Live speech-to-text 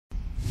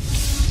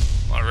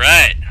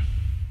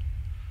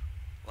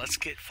let's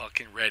get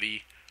fucking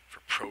ready for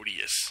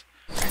Prodeus.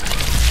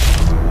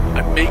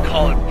 I may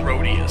call it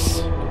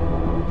Brodeus.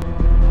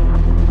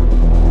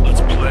 Let's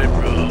play,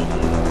 bro.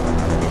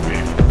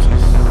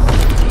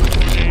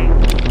 Okay,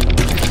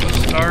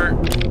 let's start.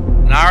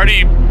 And I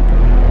already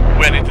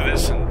went into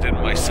this and did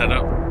my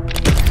setup.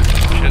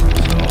 Shit, so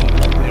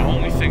the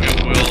only thing I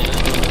will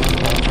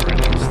alter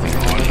is the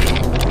audio.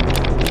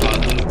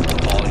 The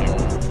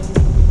volume.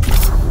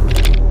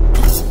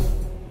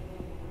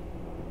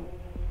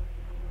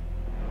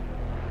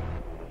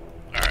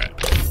 Alright.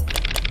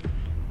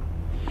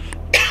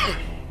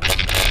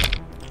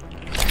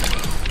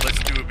 Let's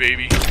do it,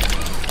 baby.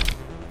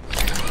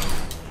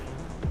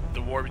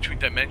 The war between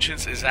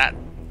dimensions is at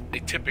a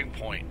tipping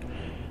point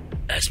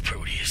as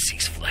Prodeus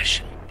seeks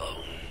flesh and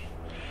bone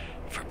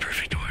for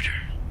perfect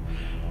order.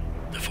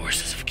 The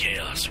forces of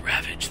chaos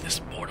ravage this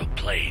mortal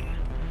plane.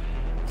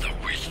 The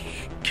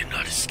weak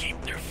cannot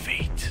escape their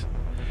fate.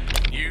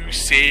 You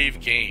save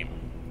game.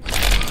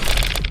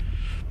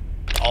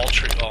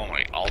 Ultra, oh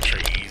my, ultra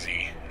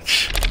easy.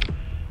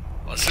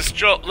 Let's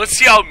just let's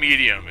see how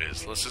medium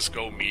is. Let's just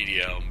go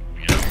medium,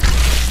 you know.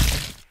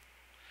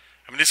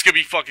 I mean, this could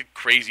be fucking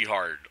crazy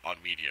hard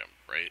on medium,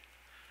 right?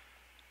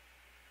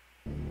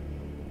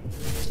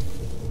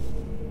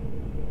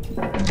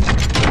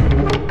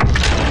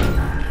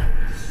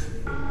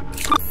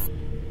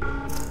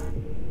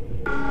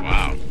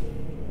 Wow.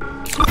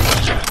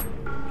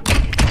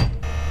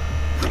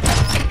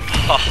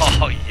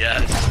 Oh,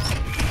 yes.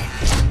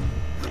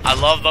 I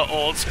love the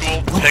old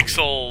school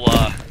pixel,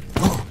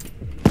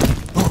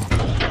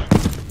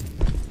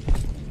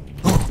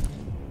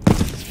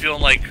 it's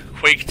feeling like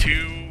Quake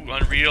 2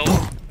 Unreal.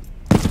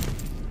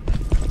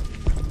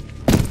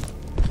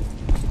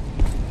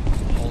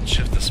 Hold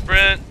shift to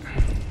sprint.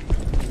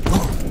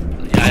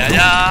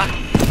 Yeah.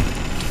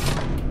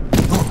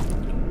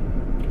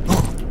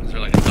 Is there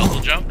like a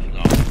double jump?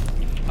 No.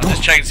 I'm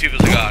just checking to see if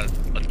there's like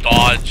a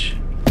dodge.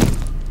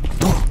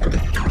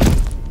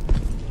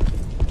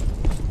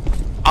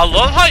 I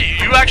love how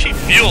you actually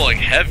feel like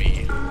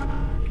heavy.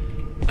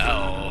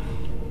 Oh.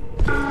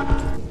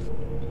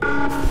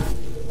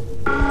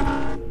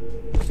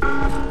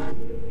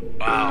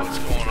 Wow, what's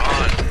going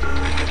on?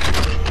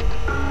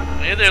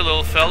 Hey there,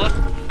 little fella.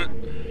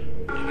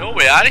 You know a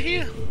way out of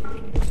here?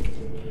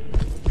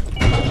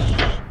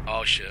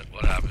 Oh shit,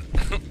 what happened?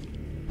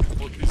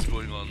 What is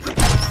going on? There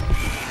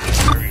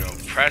we go.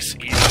 Press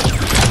E.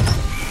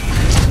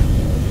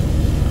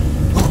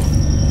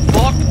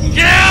 Fuck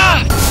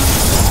yeah!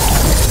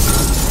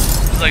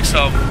 It's like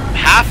some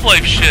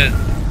Half-Life shit.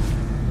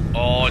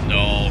 Oh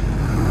no.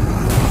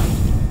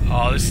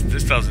 Oh,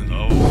 this doesn't.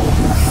 Oh.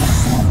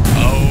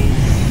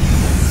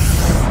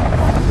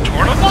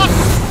 Tornabuck?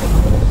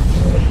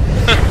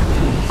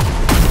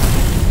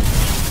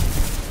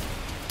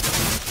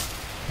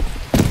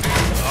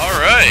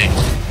 Alright.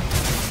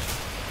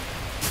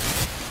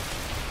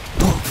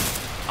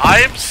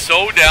 I am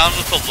so down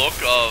with the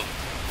look of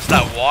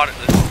that water.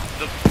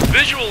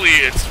 Visually,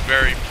 it's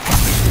very.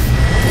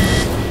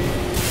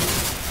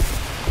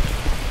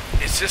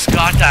 It's just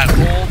got that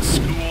old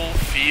school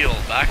feel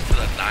back to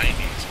the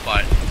 90s,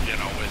 but you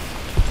know, with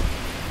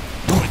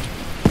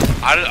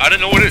I don't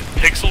know what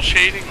pixel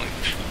shading, like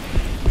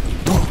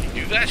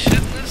you do that shit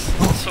in this.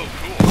 It's so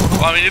cool.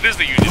 Well, I mean, it is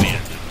the Unity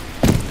engine,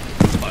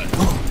 but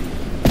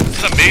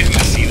it's amazing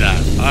to see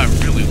that. I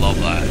really love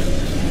that.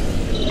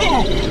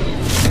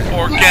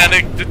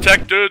 Organic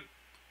detected.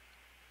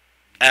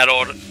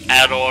 Add-on.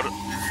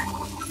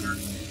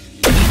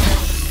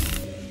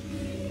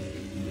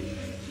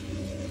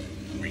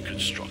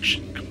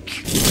 Reconstruction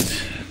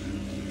complete.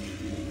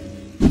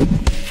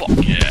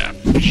 Fuck yeah.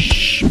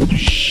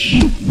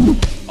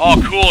 Oh,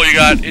 cool, you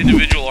got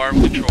individual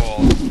arm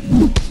control.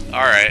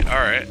 Alright.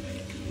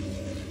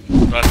 Do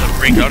I have to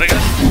break out, I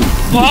guess?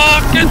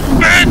 Fucking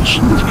bitch!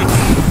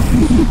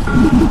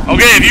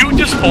 Okay, if you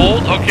just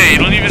hold, okay, you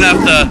don't even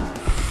have to.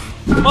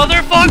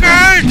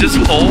 Motherfucker! Just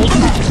hold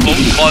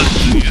both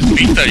buttons and you just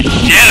beat the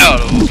shit out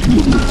of them.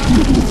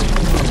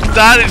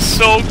 That is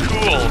so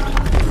cool.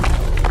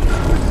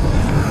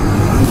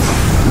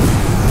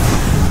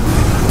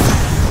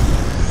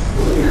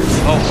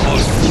 Oh,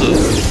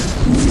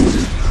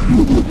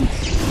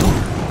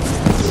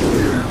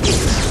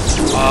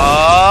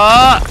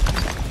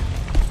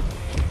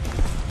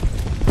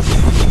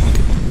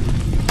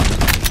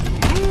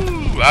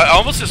 Ooh, I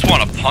almost just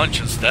want to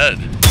punch instead.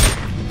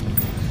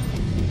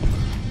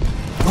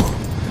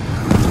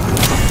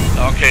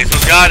 Okay, so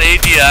it's got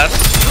ADS.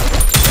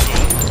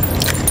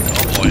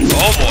 Cool.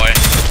 Oh boy.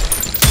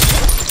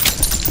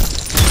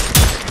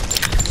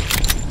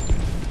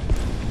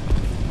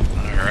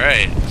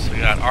 Alright, so we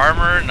got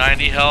armor,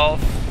 90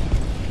 health.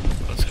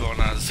 What's going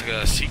on? Is this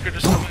like a secret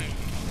or something?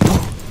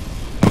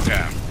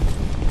 Okay.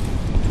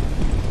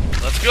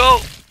 Let's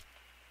go!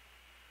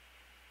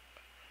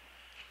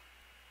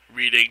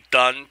 Reading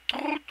done.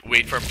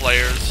 Wait for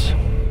players.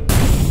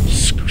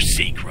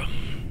 Sacrum.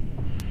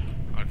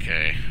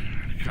 Okay.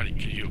 Can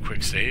you do a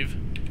quick save?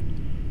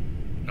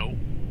 Nope.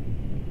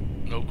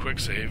 No quick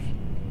save.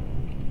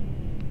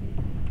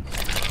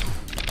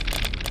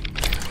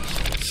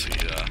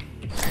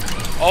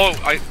 Oh,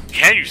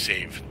 can you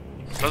save?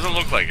 Doesn't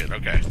look like it.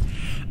 Okay.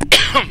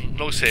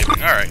 No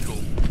saving. Alright,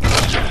 cool.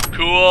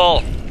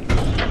 Cool.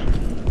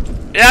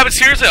 Yeah, but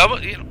seriously,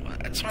 you know,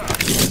 it's not.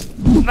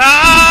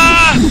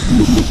 Nah!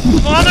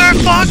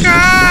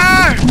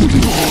 Motherfucker!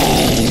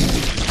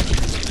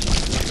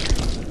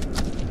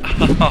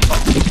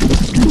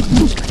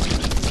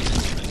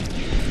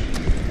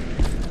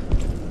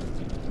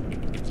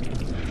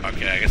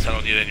 Okay, I guess I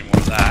don't need any more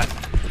of that.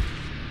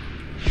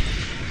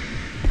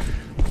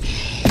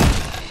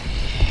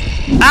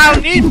 I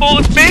don't need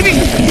bullets, baby!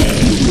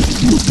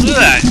 Look at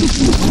that.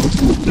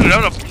 Dude,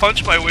 I'm gonna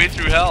punch my way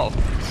through hell.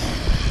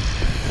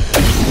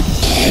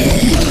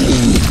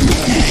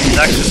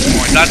 Nexus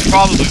point. That's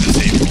probably the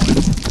same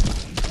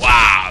point.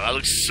 Wow, that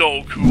looks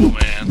so cool,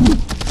 man.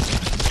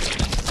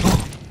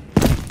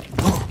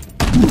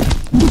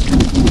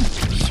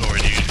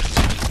 Sorry, dude.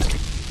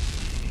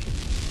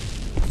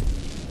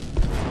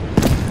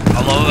 I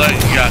love that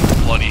you got the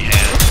bloody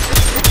hand.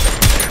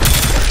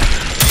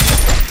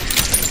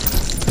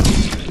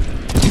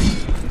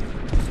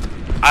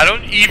 I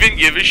don't even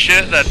give a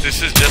shit that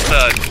this is just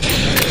a,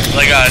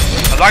 like a,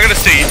 I'm not gonna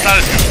say it's not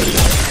a Doom,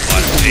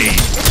 but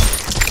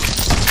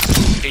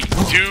a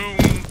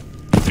Doom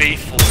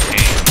faithful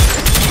game.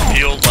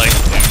 Feels like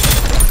Doom.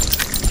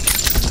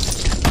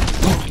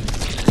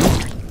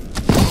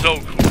 So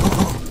cool.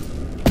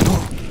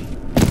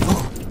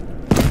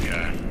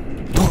 Okay.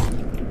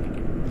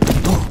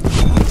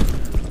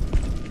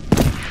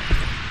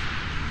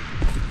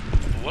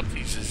 What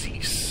is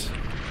these?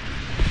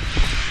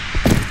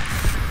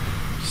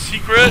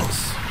 Secrets!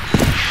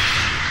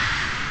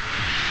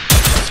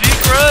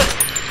 Secret!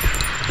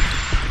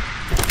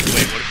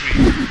 Wait, what if we...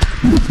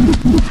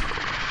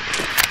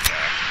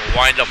 Okay, we'll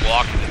wind up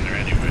walking in there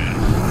anyway.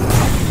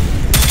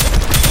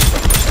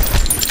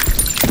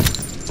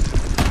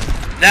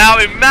 Now,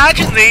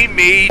 imagine they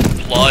made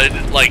blood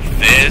like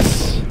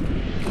this.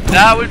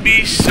 That would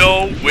be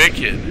so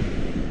wicked.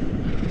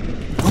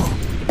 Oh,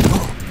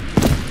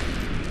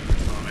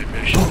 maybe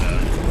I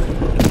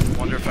should,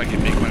 wonder if I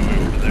can make my way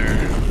over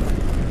there.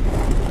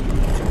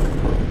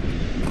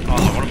 Oh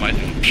no, what am I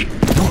doing?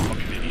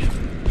 Fucking idiot.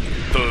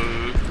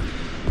 Oh,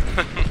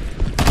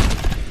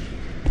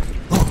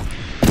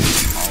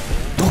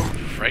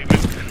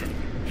 fragment.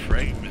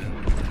 Fragment.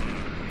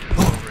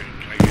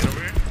 Can I get over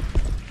here?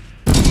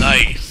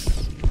 Nice.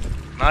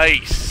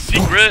 Nice.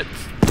 Secret.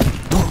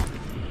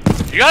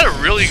 You got a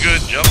really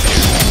good jump here.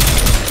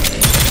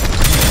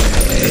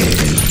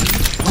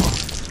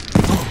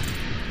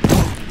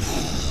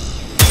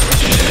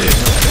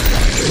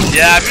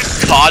 Yeah, I'm in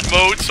COD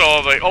mode, so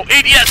I'm like, oh,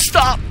 ADS,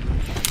 stop!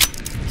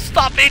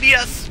 Stop,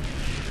 ADS!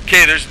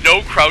 Okay, there's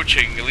no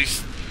crouching, at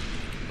least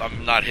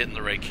I'm not hitting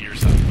the right key or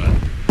something, but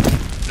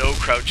no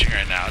crouching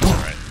right now, it's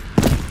alright.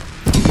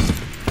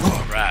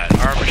 Alright,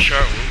 armor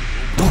sharp.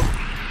 Whoa.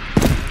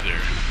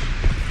 There.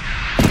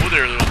 Oh,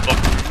 there, little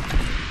buckaroo.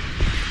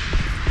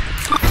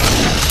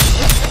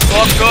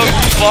 Fuck up,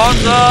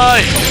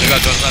 bonsai! Oh my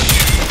god, that's not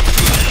you.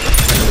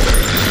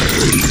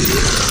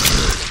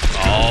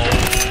 Oh.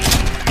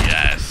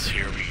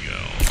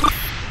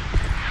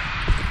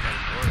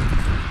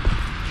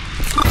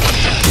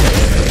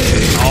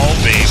 Oh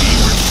baby,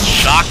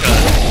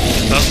 shotgun.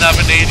 Doesn't have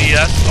an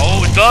ADS.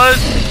 Oh, it does.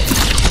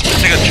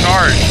 Let's take a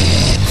charge.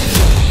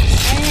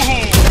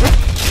 Ooh.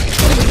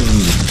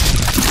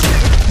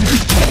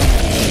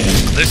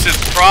 This is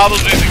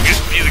probably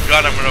the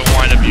gun I'm gonna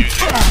wind up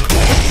using.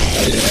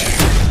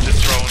 Just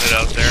throwing it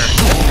out there.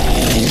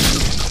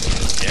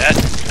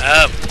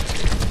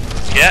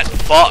 Get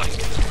fucked.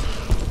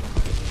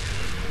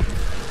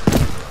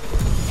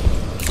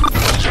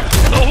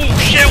 Oh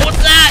shit, what's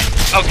that?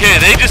 Okay,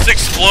 they just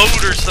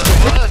explode or something.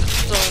 What?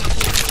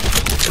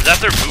 Is that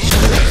their move?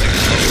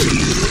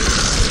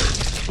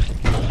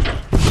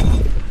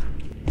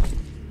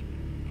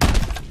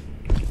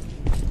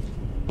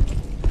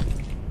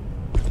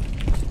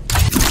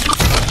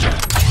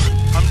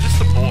 I'm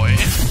just a boy.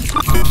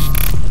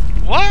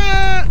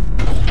 What?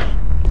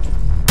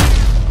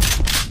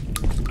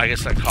 I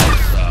guess that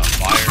causes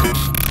fire.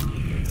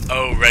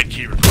 Oh, red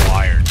key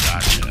required.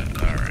 Gotcha.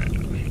 Alright.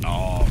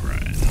 Alright.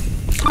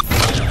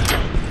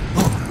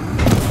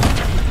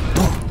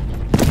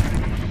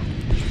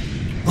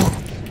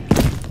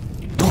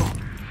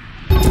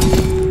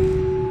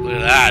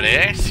 That,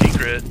 eh?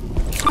 Secret.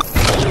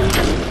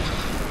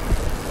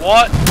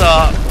 What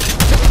the?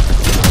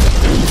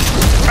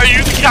 Are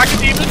you the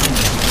Cacodemon?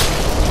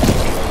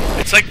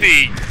 It's like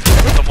the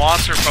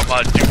monster from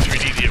Doom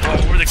 3D.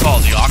 What were they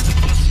called? The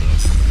octopus?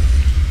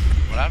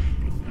 What happened?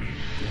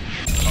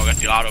 Oh, I got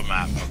the auto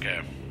map.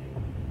 Okay.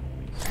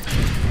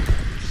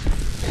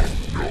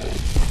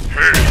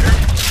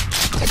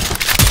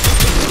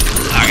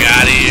 I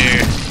got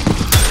here.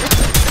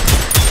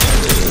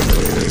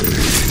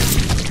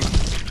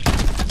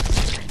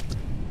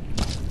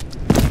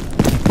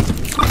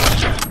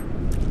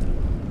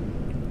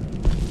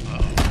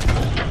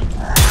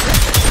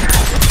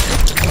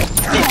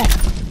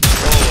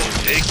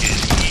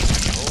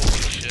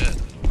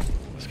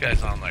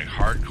 Guy's on like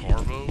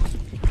hardcore mode.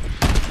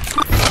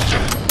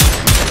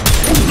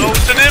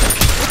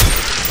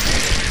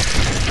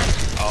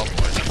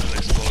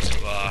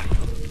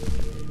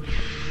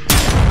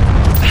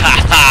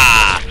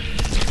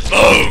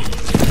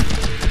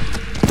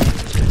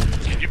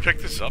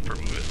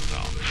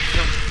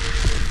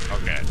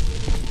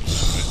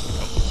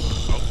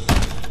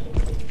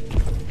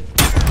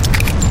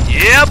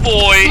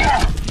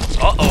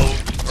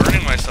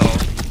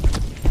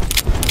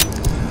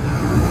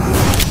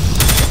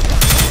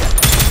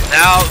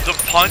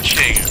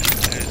 punching is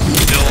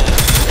still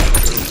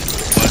really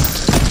cool,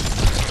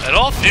 but it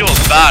all feels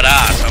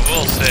badass, I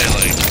will say,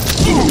 like,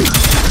 oh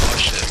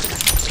shit.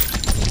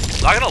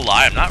 I'm not gonna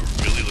lie, I'm not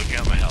really looking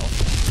at my health.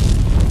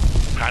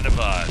 I'm kind of,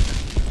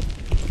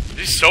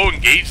 just so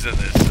engaged in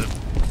this. It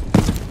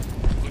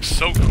looks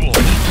so cool.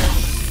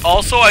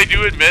 Also, I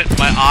do admit,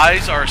 my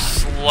eyes are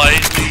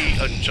slightly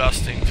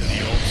adjusting to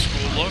the old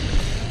school look.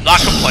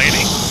 Not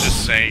complaining,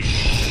 just saying,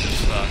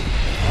 just,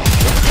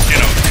 you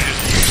know,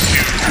 just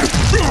used to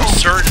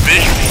certain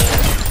visuals.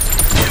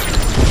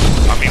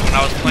 I mean, when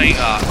I was playing,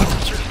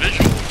 certain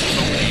visuals for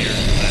so many years,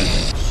 and,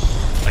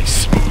 like,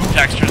 smooth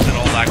textures and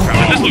all that crap.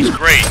 And this looks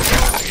great.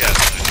 Again,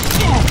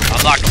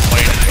 I'm not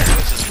complaining here.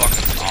 This is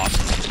fucking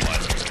awesome.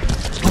 But,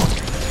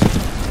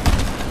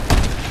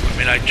 I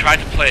mean, I tried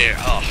to play,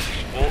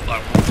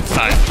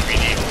 Wolfenstein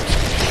 3D old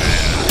school.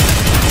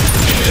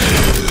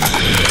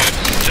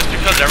 Just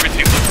because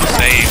everything looks the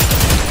same.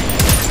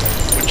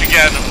 Which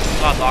again,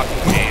 I'm not knocking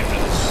the game.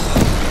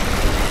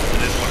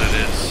 It is what it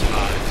is.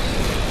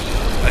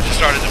 I just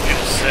started to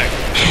feel sick.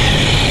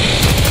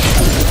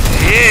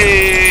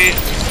 Hey!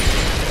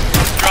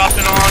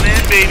 Dropping on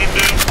in, baby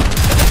boo.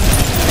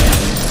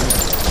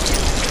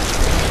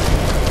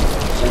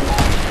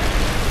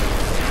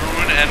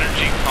 Ruin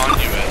energy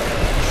conduit.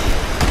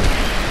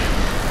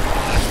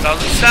 This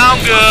doesn't sound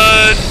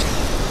good.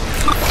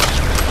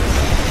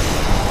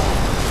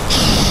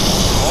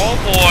 Oh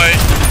boy.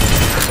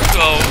 Let's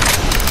go.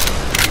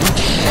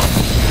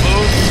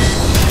 Move.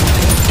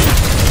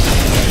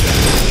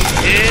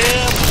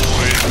 Yeah,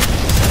 boy.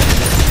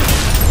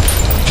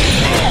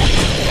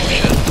 Oh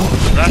shit.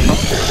 Does that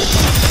help?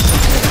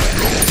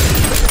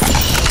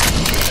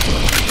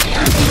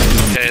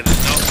 Okay,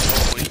 there's no...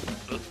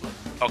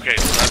 Okay,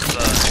 so that's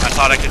I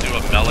thought I could do a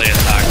melee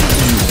attack.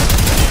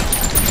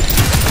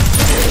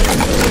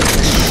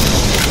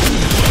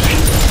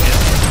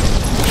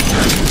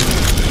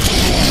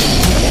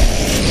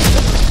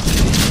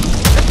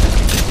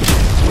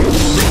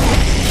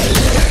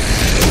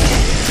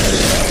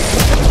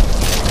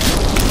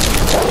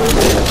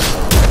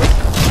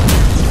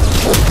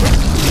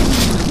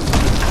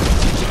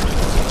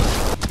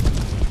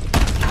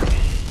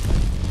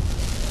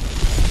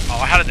 Oh,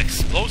 I had an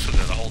explosive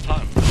there the whole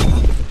time.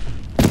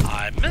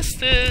 I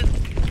missed it.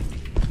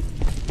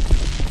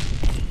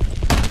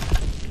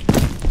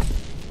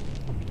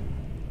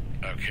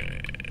 Okay.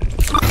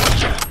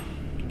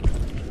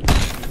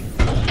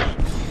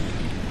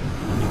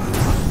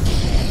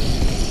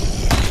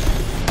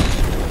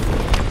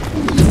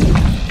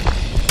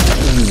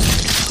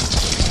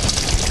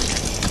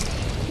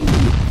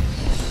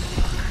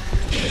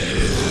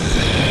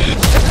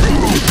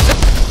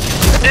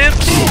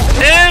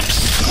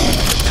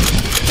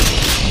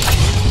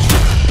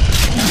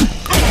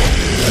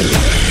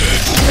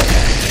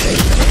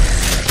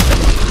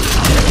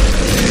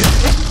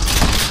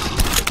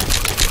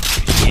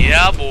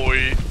 Yeah,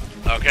 boy.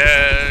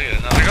 Okay, get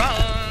another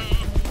gun.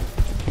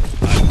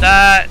 Got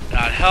that.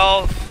 Got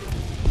health.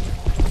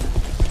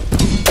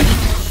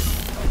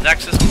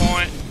 Nexus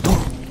point.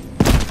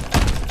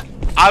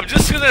 I'm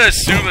just gonna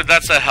assume that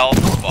that's a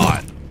health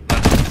spot.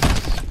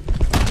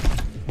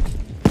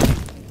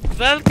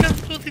 Welcome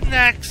to the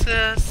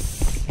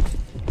Nexus.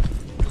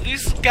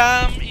 Please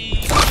come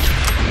in.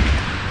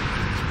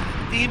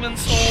 Demon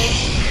soul.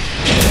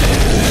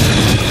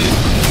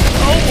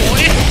 Oh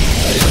boy.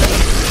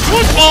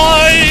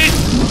 Goodbye!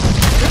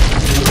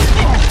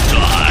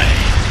 Die,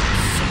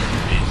 son of a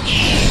bitch.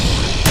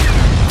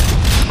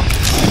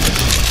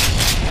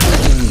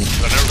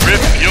 Gonna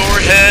rip your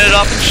head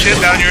up and shit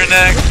down your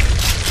neck.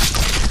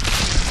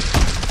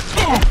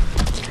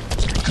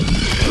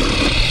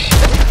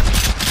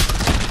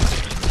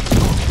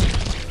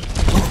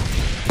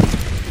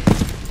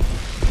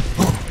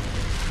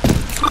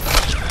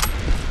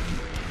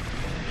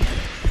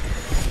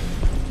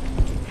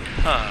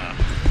 Huh.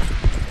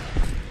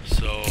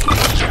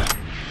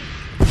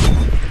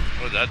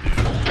 What did that do?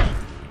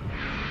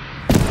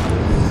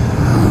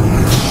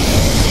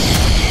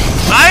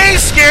 I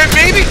ain't scared,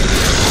 baby!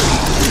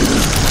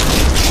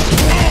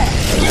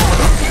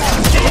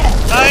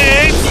 I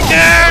ain't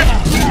scared!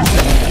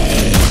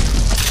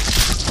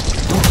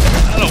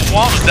 I don't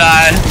want to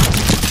die.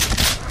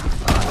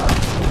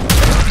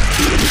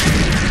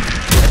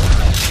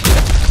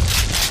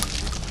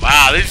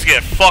 Wow, they just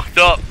get fucked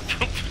up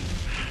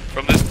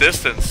from this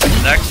distance.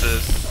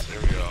 Nexus.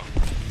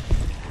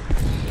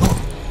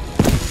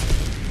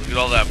 Look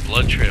at all that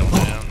blood trail,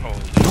 man.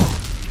 Holy.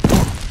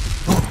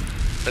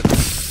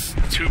 That's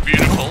too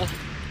beautiful.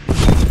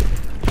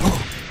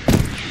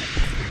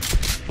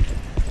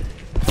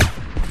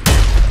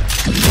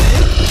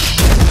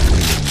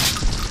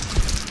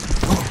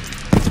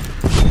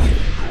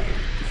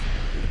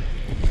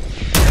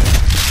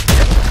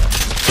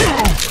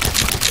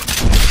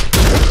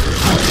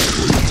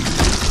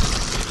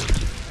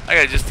 That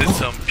guy just did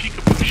some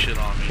peekaboo shit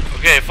on me.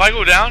 Okay, if I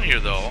go down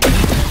here though.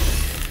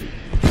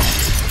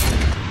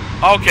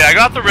 Okay, I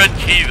got the red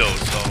key though,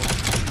 so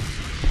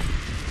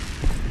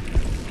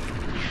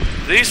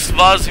this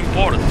was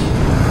important.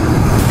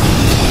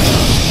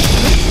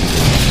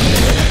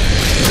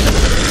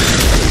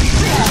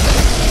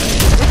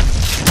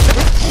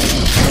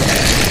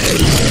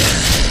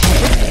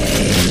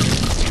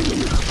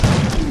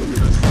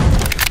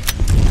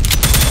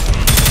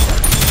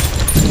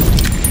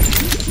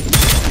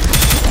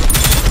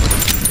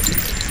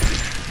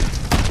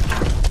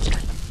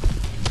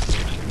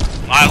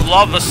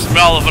 love the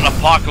smell of an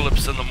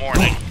apocalypse in the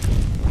morning.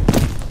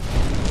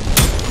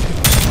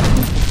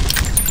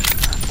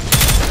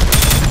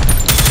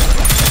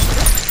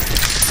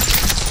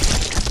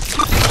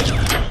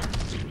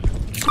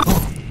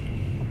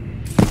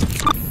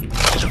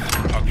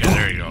 Okay,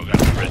 there you go. Got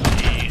the red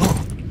key.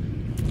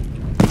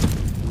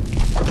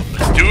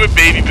 Let's do it,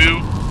 baby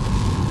boo.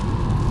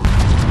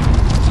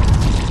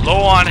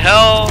 Low on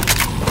health.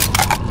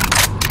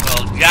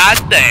 Well,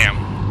 goddamn.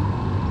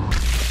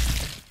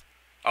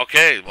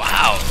 Okay,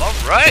 wow,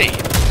 alright.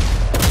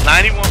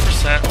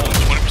 91%, only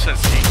 20%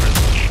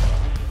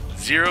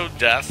 secrets. 0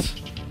 deaths.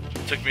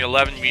 Took me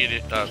 11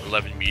 minutes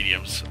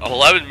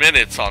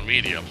on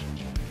medium.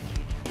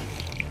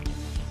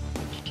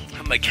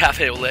 And my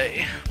cafe au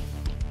lait.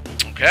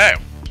 Okay.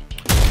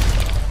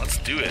 Let's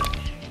do it.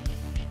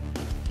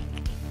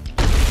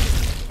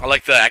 I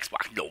like the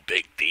Xbox, no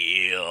big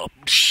deal.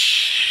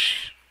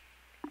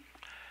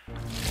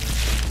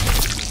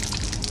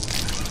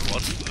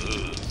 What's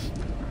this?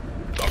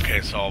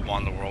 Okay, so I'm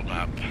on the world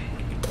map.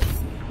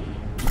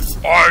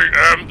 I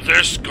am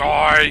this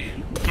guy.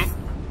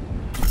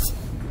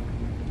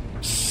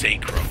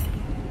 Sacrum.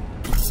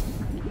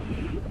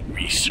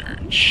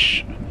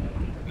 Research.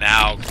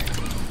 Now,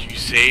 do you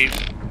save?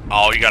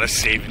 Oh, you gotta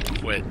save and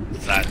quit.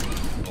 Is that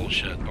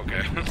bullshit?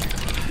 Okay.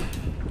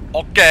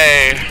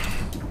 Okay.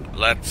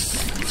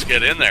 Let's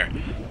get in there.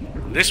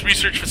 This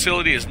research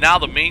facility is now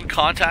the main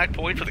contact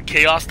point for the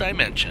Chaos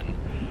Dimension.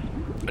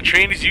 A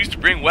train is used to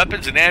bring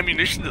weapons and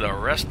ammunition to the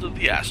rest of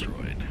the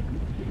asteroid.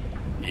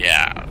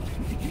 Yeah.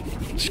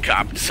 Just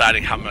I'm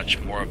deciding how much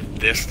more of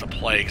this to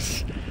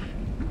place.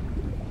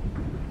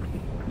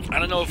 I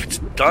don't know if it's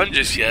done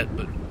just yet,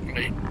 but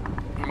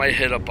I might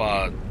hit up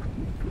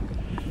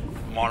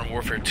Modern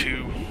Warfare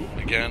 2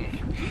 again.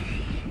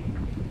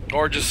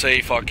 Or just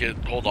say, fuck it,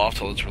 hold off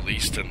till it's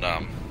released and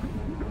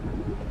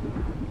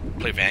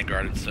play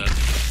Vanguard instead.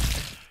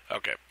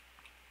 Okay.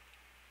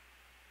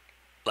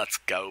 Let's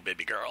go,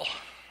 baby girl.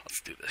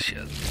 Let's do this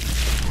shit.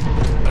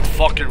 Let's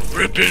fucking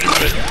rip into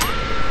it.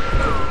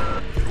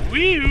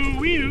 Wee-oo,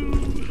 wee-oo.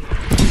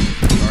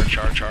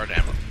 Char,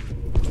 ammo.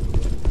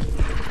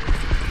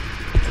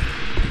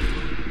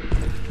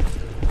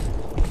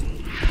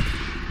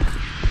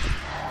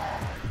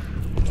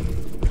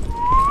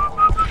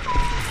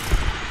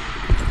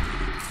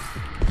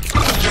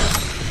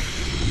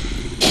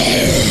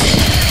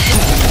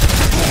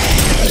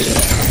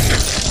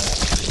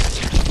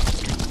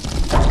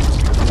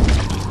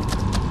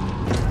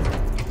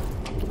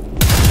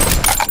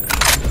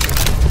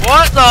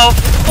 What the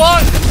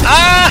fuck?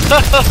 Ah!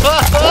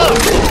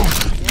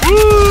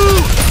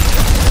 Woo!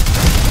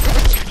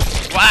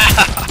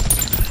 Wow!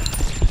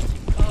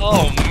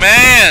 Oh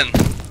man!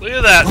 Look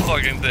at that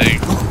fucking thing.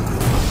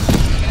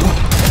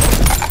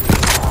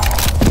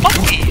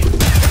 Puppy!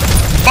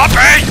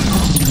 Puppy!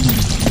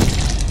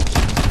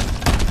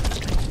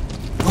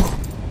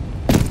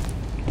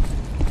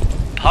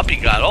 Puppy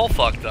got all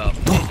fucked up.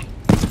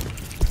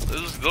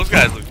 Those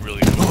guys look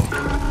really cool.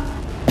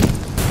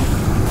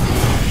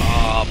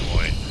 Oh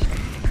boy.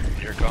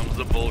 Here comes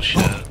the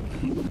bullshit.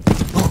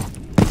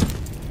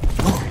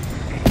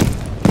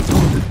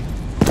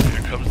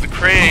 Here comes the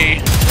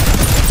cray.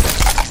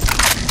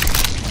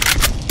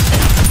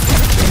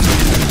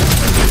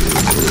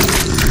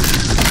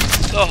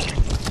 Oh.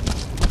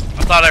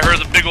 I thought I heard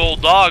the big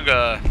old dog,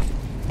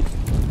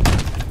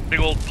 big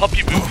old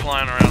puppy boo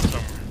flying around somewhere.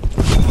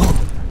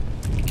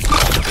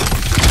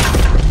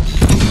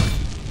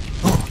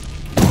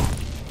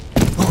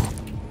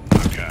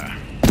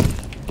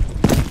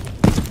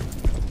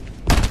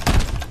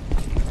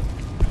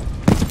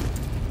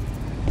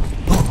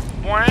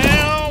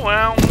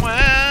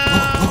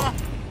 Wow.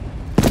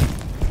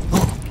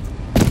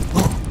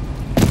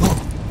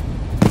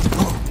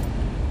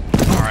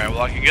 Alright,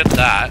 well I can get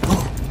that.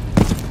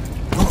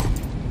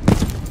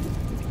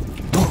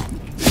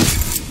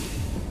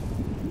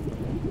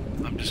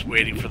 I'm just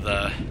waiting for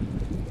the,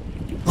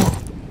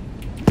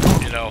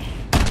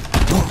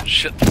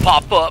 shit to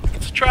pop up.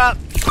 It's a trap.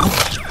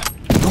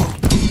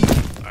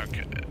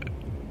 Okay.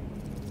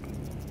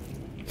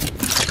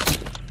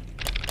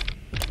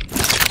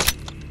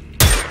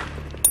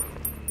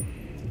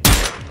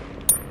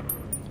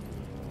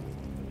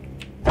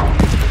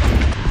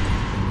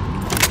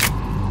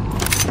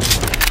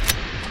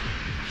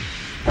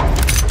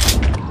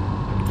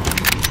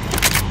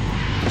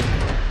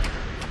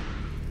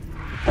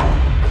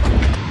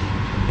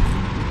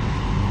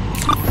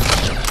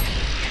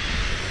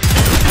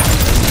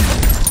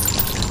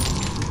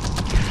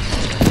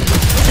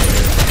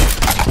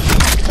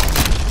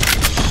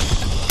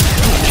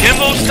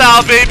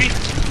 Style, baby.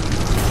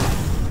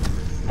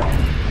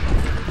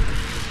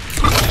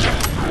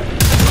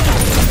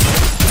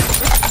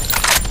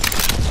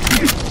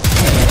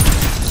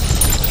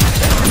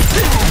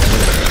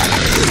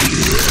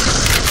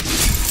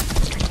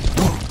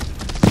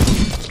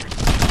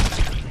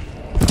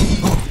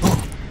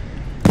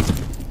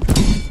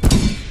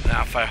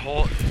 Now if I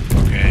hold,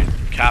 okay,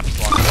 caps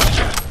lock.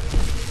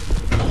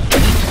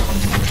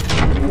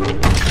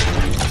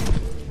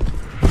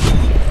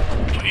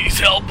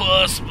 help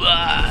us!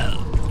 Blah.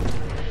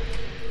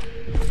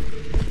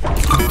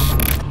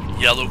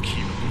 Yellow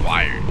key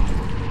required.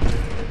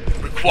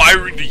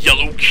 Requiring the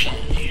yellow key.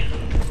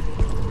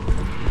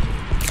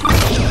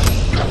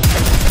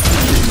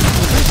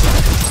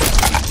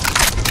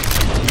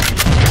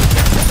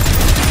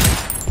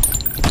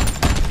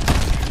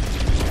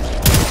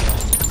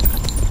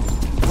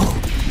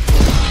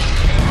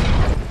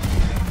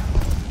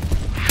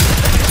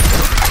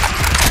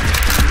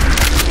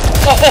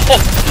 Oh,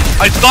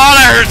 I thought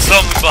I heard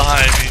something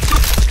behind me.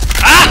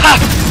 Ah!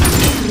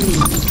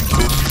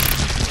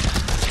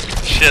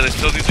 Shit, I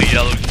still need the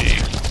yellow key.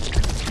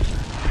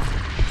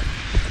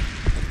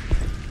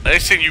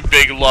 Nice seeing you,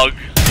 big lug.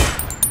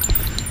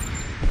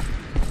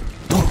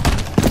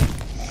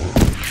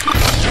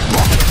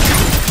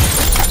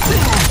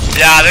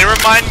 Yeah, they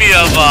remind me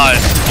of, well,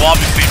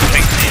 obviously,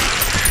 Pinky.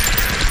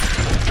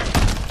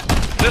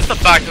 Just the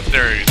fact that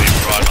they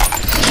run on.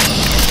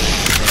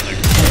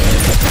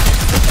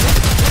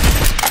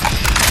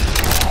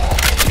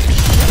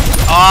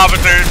 Ah,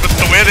 but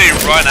the way they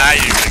run at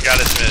you, I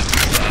gotta admit.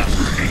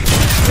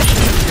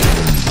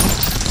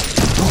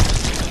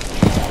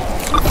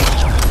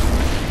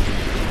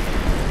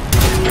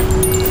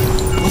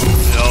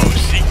 Yo,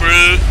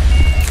 secret.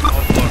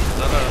 Oh fuck,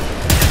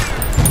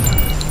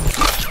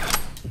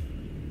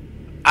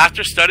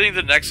 After studying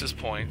the Nexus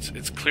points,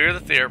 it's clear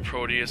that they are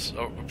Prodeus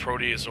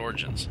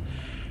origins.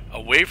 A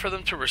way for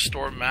them to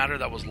restore matter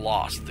that was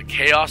lost. The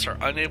Chaos are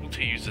unable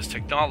to use this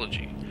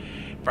technology.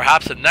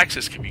 Perhaps the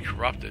Nexus can be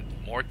corrupted.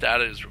 More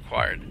data is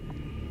required.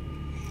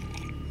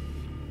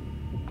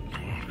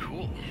 Oh,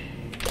 cool.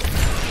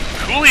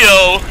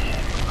 Coolio!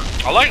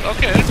 I like,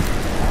 okay.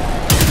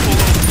 Cool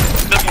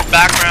little bit more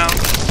background.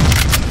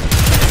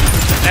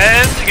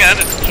 And again,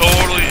 it's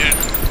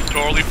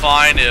totally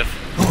fine if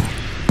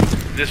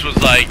this was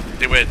like,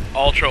 they went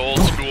ultra old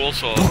school,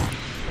 so,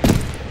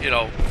 you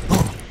know,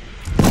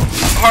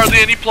 hardly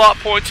any plot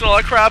points and all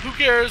that crap, who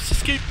cares?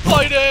 Just keep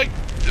fighting!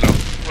 You know,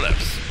 whatever.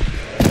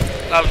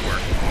 That would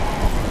work.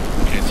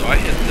 Okay, so I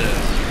hit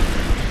this.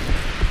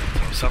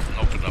 So something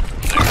opened up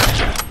over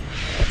there.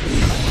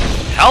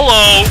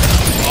 Hello!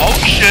 Oh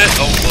shit!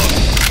 Oh look.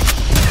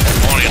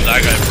 I want to get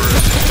that guy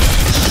first.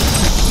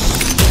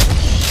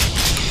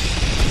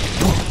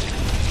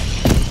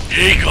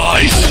 Hey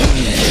guys!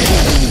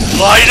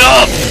 Light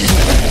up!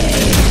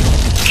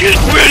 Get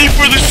ready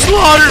for the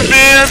slaughter,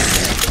 man!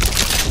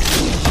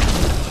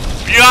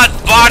 You got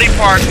body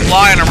parts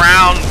flying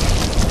around.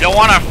 You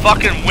wanna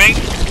fucking wink?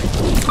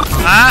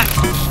 Huh?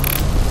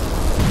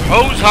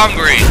 Who's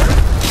hungry?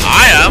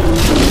 I am.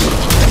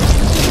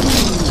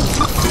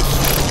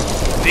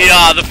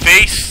 The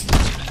face,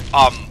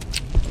 of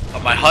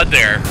my HUD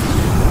there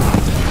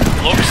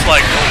looks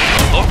like,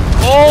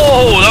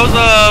 oh, that was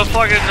a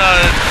fucking,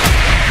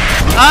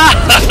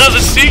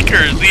 the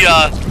Seekers,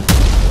 what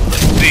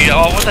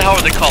the hell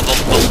are they called?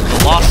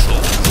 The Lost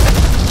Souls.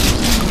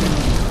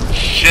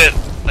 Shit,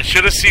 I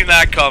should have seen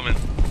that coming.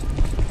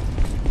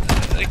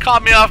 They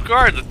caught me off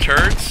guard, the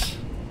turds.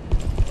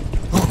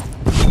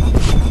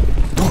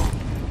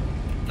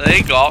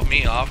 They got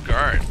me off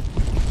guard.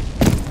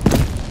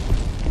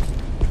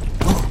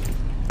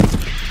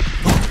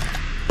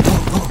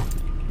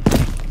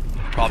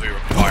 Probably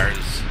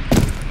requires...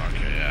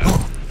 Okay, yeah.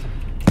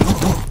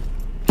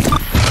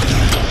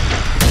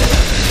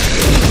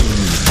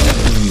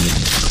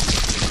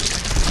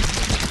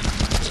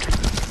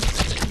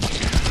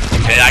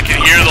 Okay, I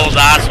can hear those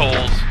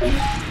assholes.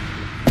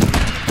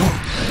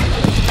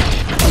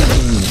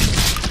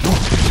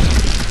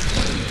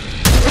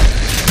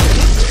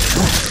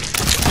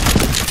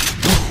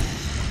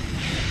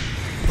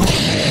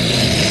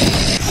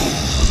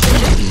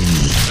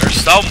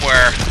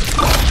 Somewhere.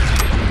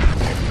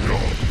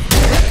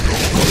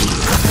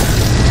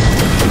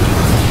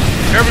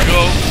 Here we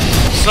go.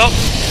 So, I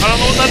don't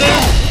know what that is.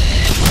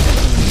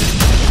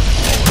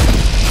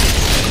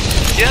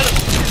 Get it.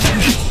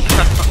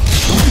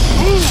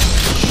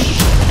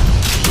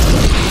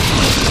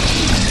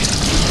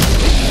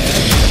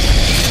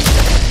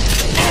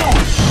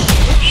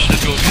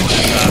 Should go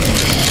get that.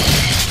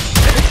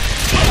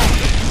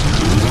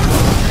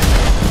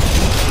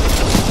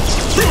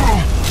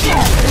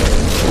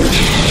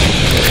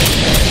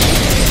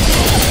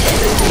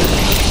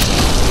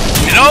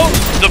 You know,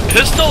 the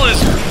pistol is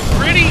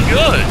pretty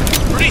good.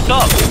 Pretty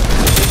tough.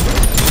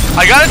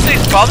 I gotta say,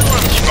 it's probably one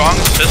of the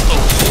strongest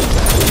pistols.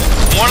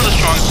 One of the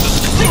strongest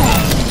pistols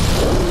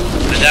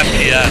in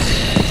FPS.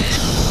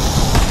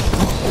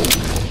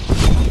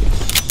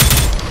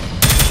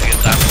 Get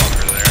that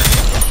fucker there.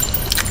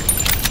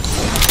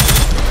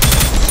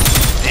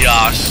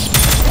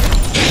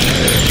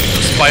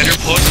 The spider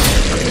puss.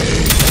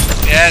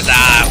 Yeah,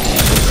 nah.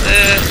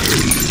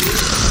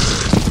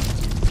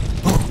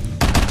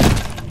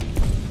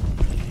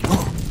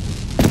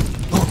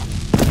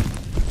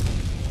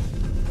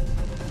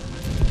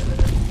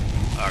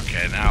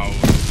 Okay, now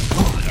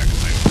what the heck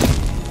am I?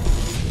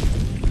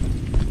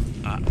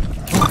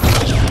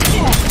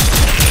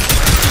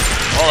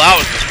 Oh, that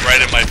was just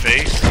right in my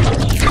face.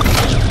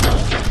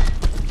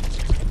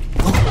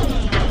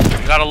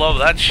 gotta love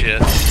that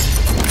shit.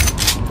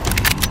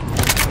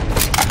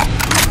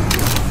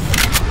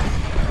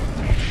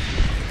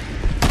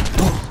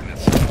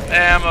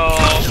 Ammo.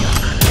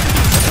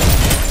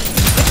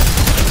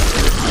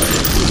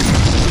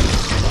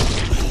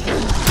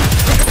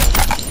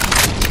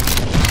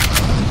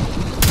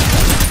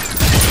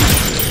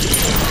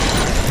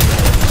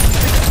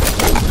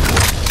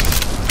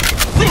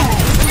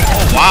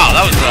 Oh wow,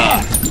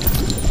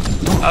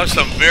 that was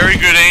some very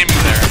good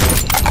aiming there.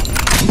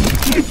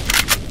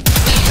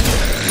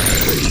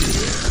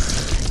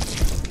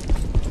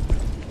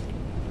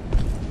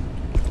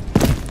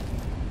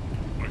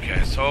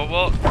 Okay, so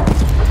well.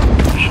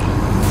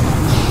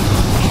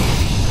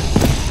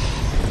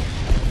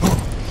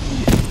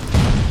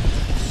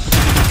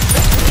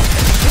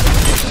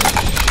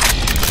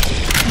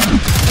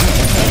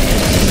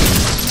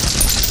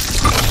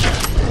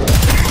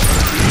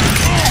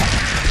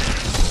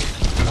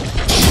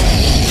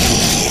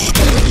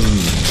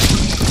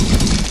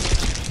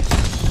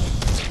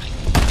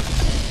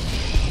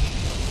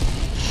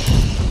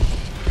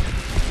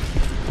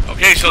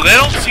 Okay, so they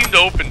don't seem to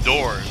open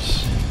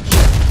doors.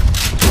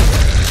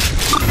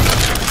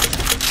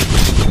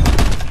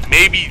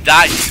 Maybe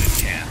that unit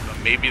can, but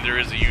maybe there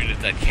is a unit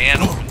that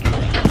can open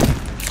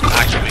doors.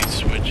 Activate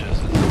switches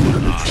and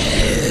whatnot.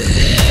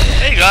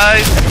 Hey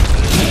guys!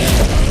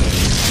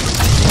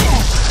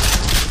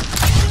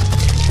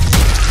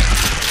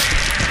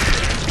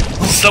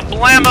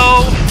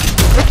 Sublamo!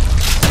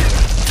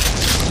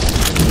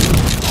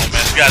 Oh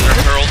man, these guys are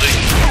hurling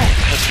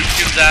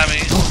Hadouken at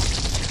me.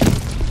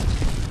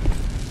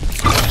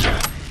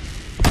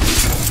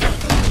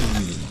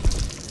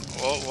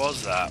 What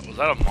was that? Was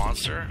that a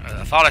monster?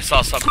 I thought I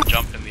saw something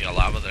jump in the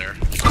lava there.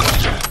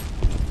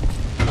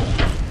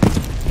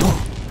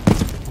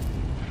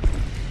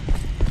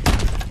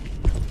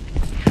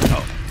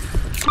 Oh.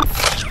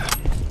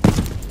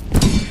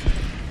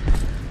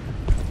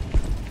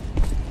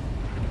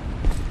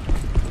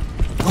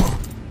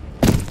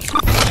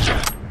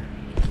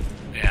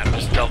 Yeah, I'm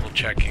just double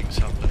checking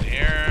something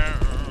here.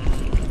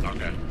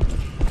 Okay.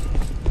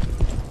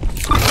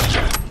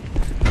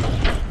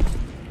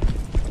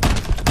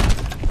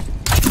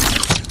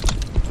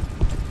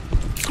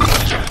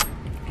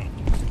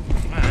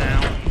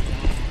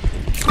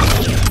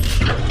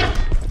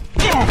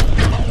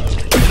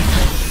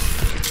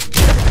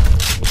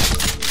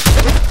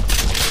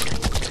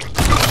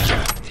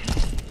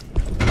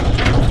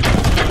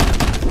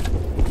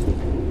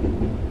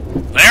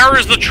 There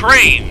is the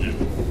train!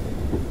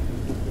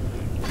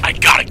 I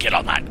gotta get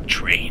on that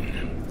train.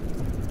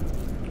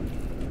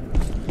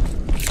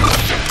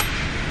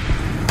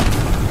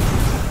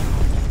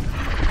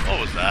 What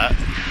was that?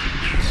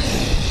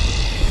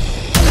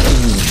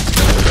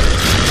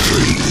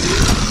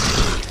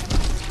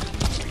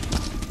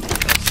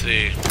 Let's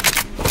see.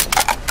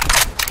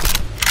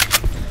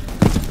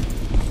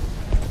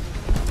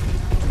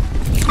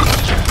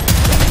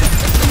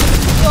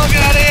 Look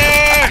out here!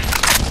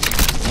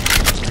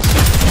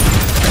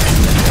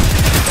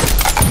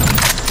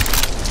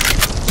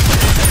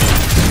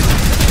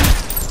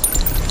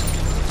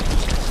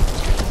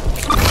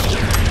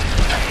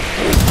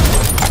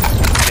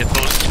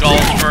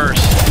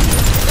 First.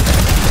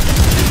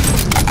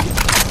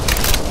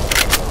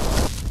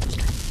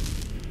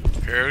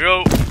 Here we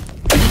go.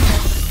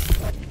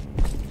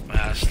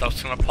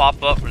 Stuff's gonna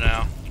pop up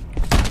now.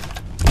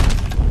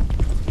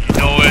 You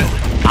know it.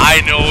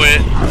 I know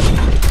it.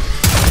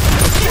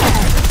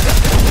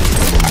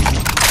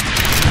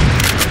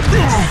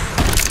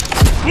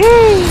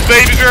 Woo!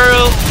 Baby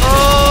girl!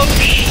 Oh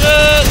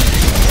shit!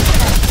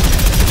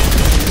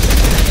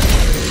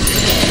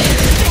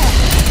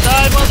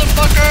 Die,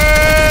 motherfucker!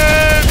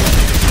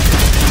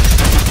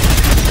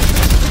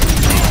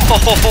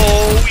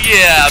 Oh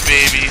yeah,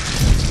 baby.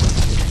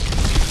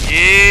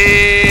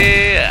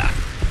 Yeah.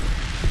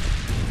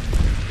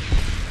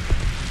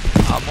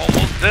 I'm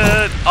almost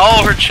dead.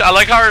 Oh, I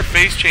like how her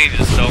face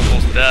changes to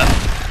almost death.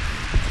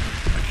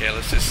 Okay,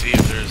 let's just see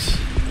if there's.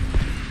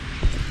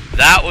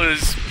 That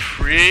was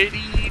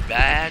pretty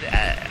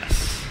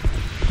badass.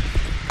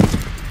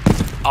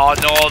 Oh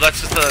no, that's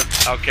just a.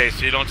 Okay,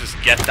 so you don't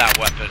just get that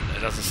weapon;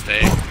 it doesn't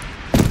stay.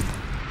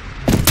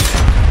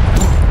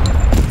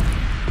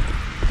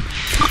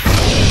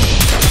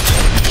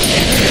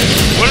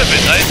 Would have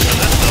been nice for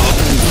this though.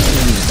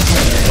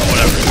 But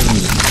whatever.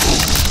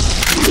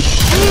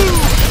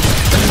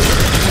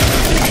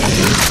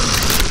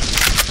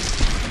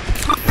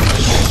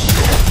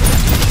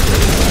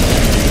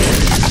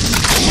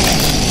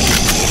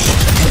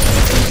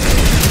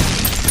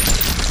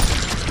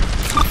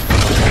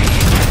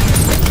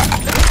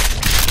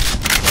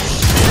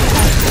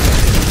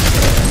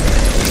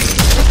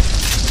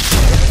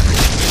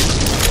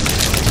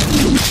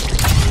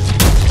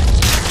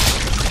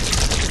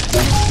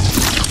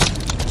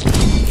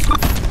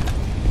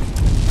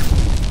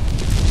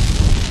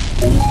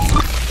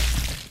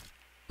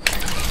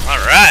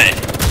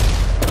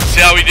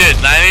 How we did,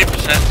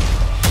 98%.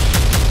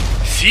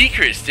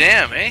 Secrets,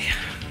 damn, eh?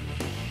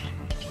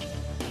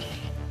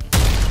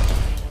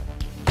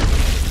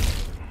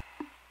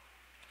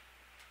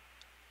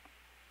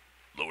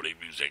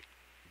 music.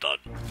 Done.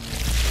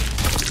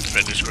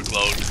 Finish quick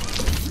load.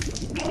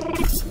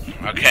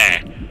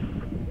 Okay.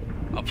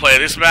 I'll play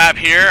this map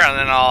here, and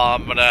then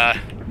I'm gonna...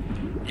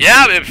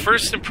 Yeah,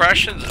 first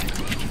impressions,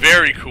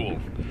 very cool.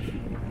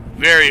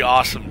 Very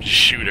awesome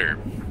shooter.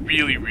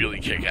 Really,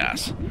 really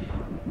kick-ass.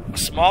 A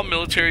small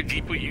military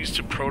depot used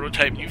to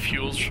prototype new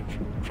fuels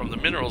from the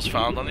minerals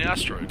found on the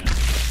asteroid.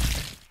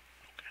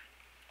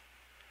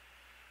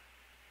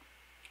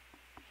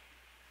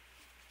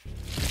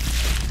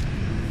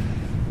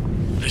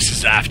 This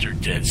is after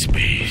Dead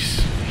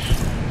Space.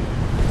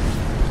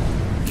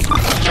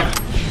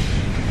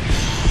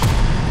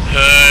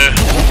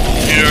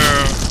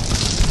 Here.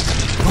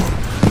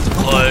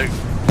 Like,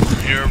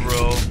 here,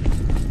 bro.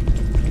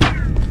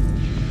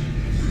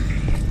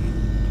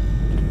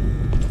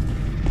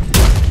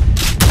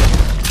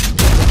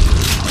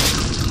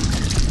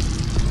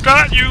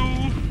 Got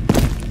you!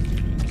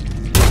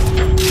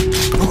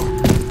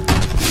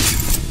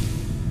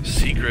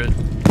 Secret.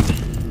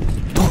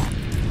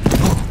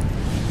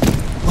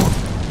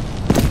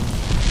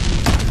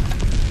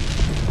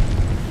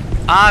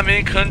 I'm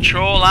in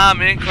control,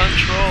 I'm in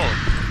control.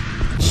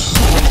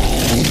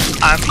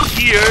 I'm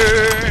here,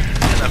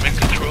 and I'm in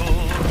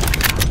control.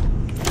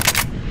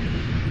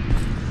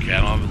 Okay,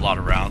 I don't have a lot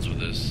of rounds with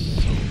this,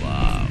 so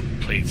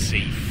play it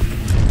safe.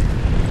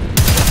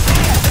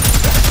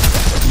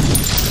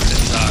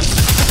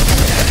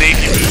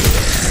 Safety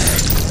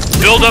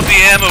move. Build up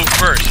the ammo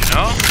first, you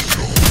know?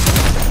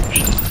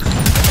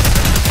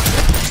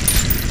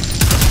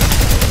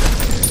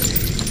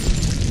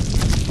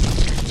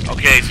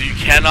 Okay, so you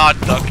cannot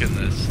duck in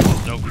this.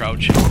 There's no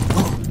crouching.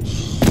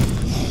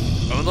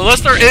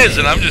 Unless there is,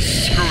 and I'm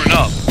just screwing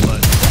up,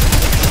 but...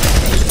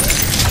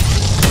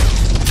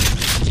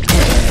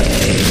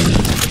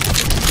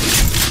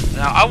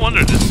 Now, I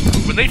wonder,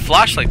 when they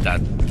flash like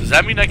that, does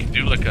that mean I can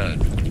do like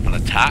an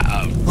attack,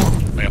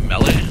 like a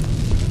melee?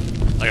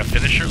 Like a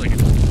finisher, like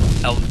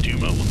El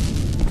Dumo?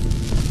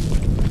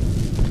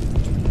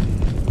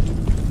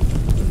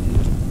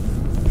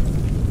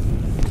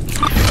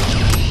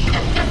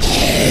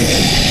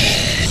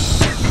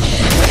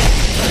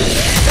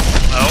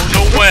 I don't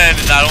know when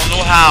and I don't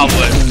know how,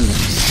 but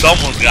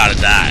someone's gotta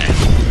die.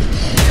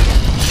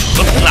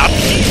 Look at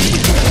you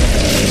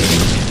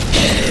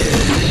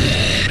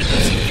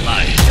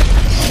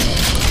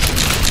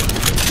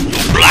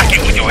block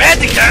it with your head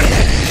again!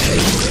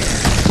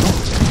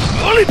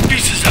 Holy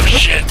pieces of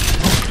shit!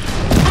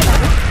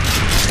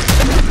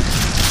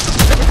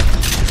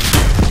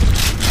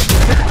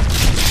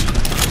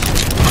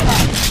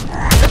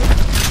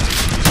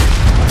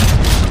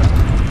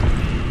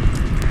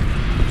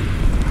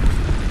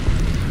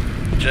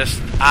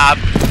 Just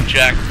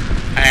abject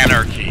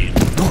anarchy.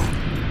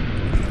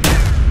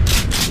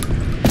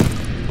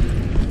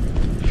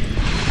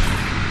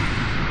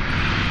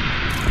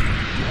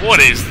 What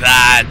is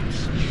that?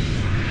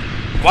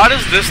 Why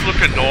does this look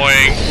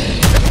annoying?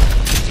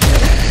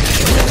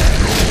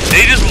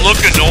 They just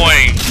look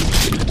annoying.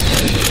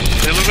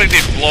 They look like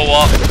they blow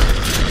up.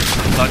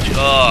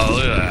 Oh,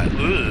 look at that.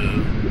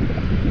 Ugh.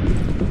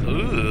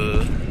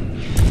 Ugh.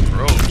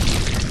 Gross.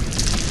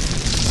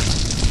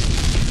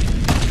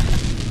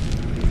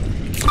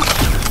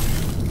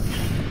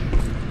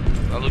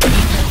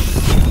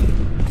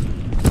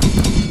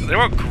 They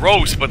weren't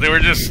gross, but they were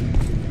just...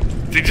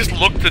 They just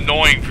looked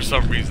annoying for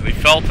some reason. They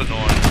felt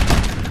annoying.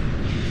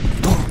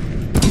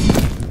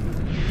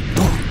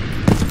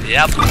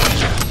 Yep.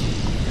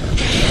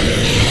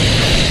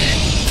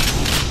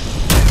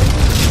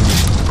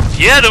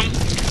 Get him!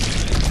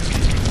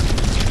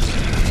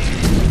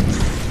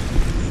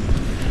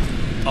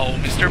 Oh,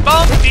 Mr.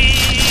 Bumpy!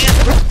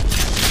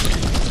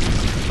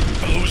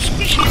 Oh,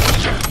 squishy!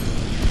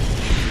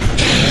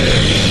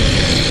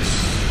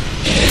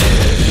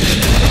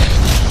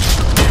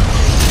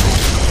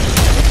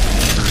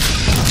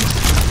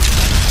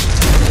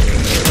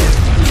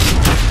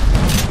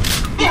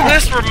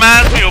 This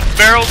reminds me of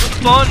Barrels of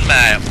Fun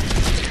map.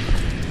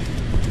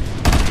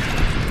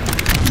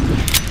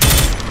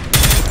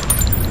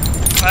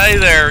 Hey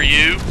there,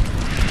 you.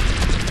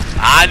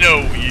 I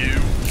know you.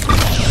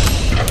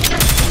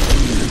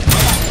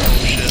 Oh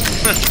shit.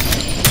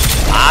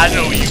 I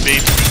know you,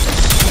 baby.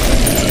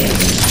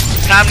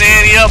 Time to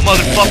ante up,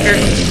 motherfucker.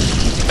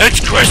 It's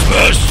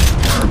Christmas!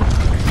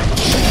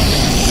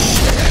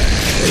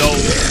 So,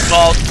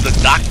 called the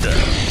doctor.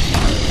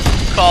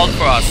 Called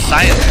for a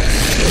scientist.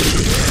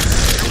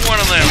 You're one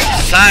of them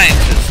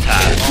scientist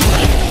types.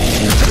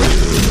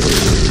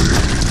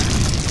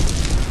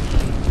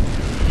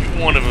 You're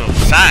one of them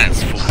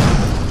science fools.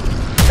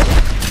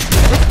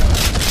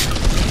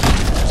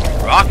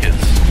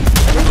 Rockets.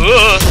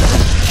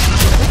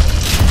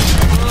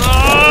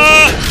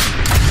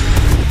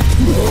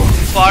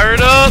 Fire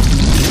it up.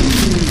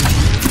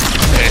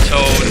 Okay, so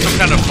it's some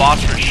kind of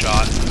phosphorus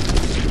shot.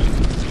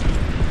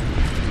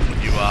 When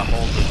you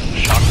hold the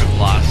shotgun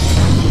blast.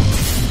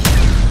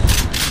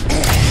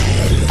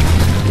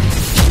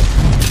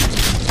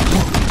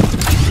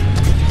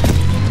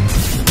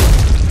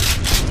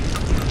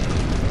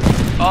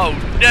 Oh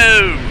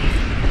no!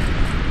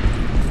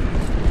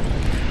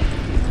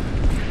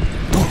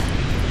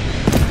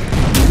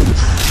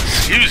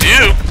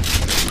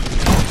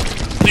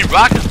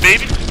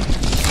 baby.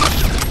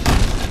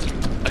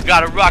 I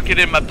got a rocket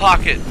in my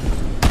pocket.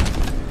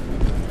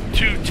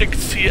 2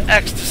 tickets to your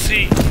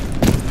ecstasy.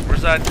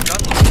 Where's that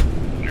gun?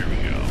 There we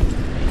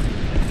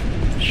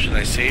go. Should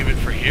I save it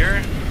for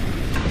here?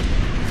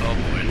 Oh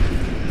boy.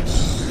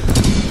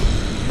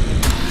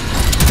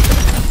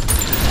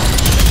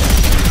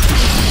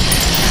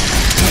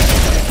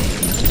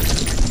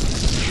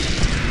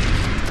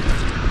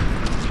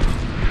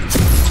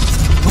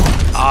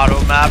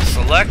 Auto map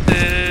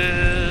selected.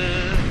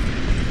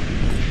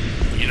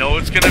 You know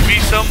it's gonna be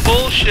some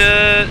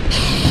bullshit.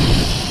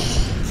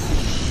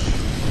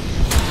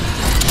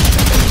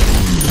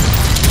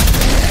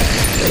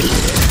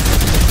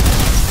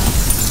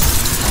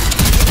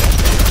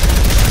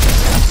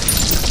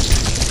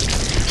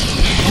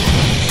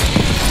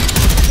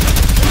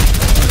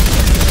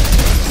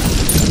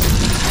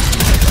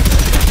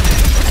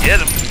 Get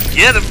him!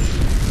 Get him!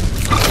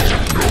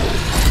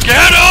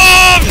 Get him!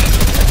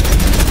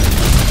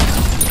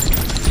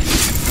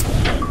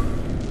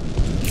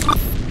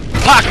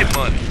 Pocket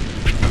money.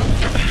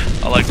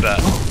 I like that.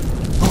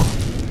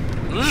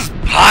 This is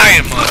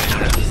pie money.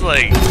 This is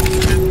like...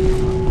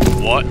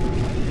 What?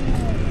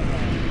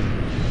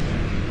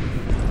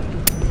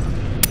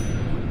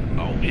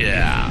 Oh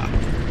yeah.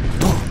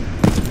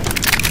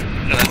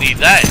 Gonna need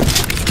that.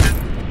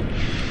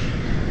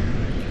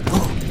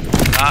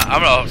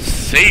 I'm gonna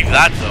save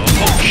that though.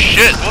 Oh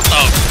shit, what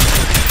the?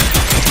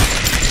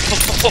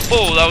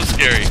 Oh, that was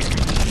scary.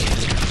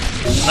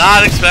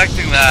 Not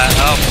expecting that.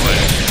 Oh boy.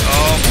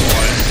 Oh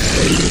boy.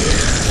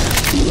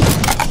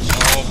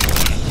 Oh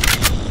boy.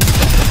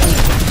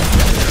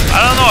 I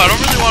don't know, I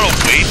don't really want to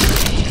waste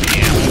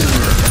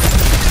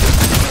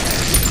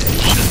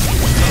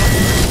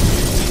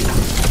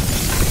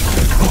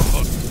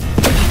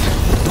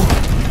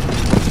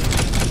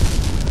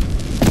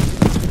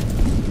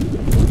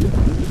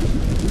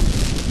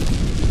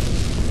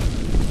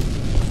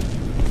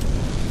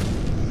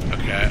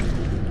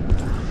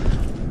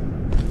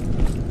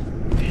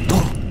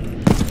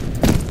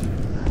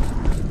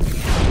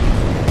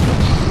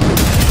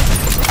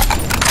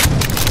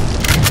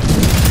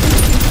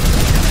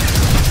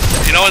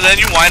and then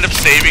you wind up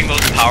saving those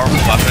powerful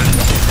weapons.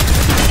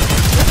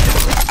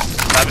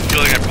 I have a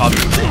feeling I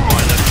probably would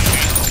wind up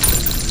using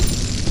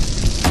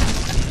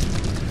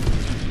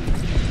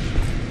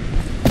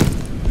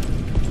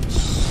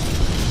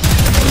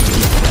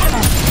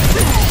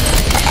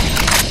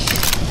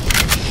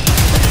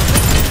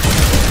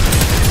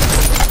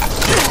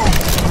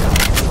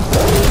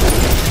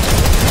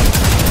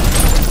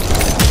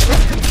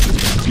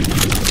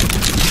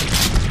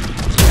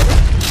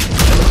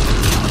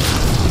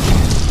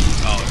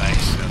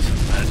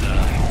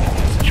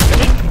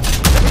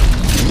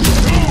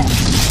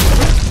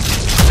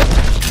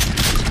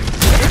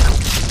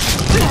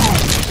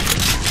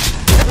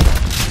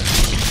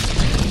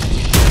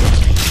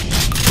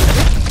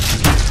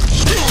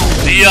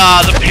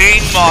the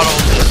pain model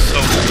is so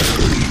cool.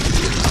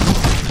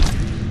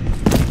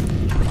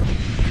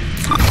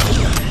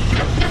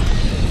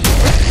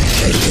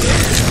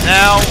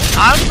 Now,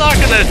 I'm not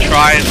gonna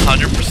try and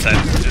 100%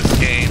 this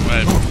game,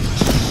 but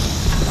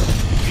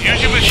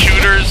usually with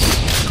shooters,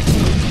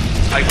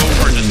 I go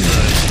for just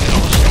the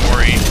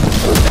story,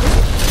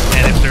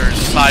 and if there's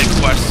side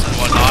quests and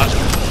whatnot,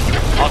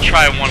 I'll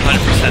try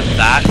 100%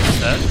 that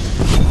instead.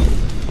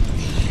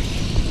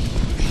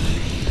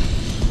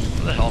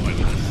 What the hell am I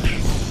doing?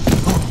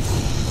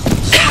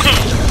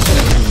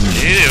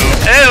 Ew.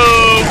 Ew.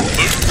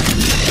 Boop.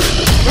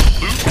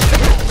 Boop.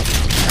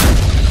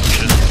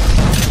 Shit.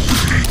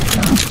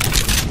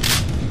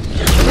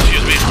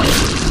 Excuse me.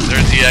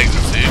 There's the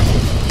exit, see?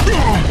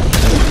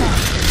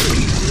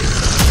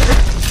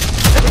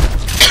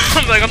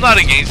 Like, I'm not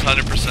against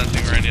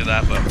 100%ing or any of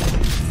that, but...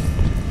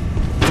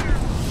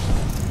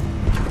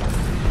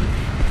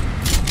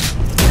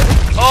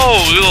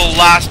 Oh, little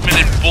last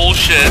minute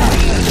bullshit.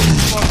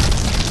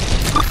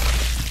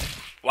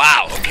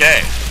 Wow,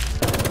 okay.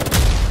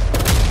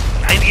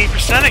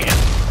 98% again.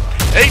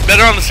 Hey,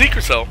 better on the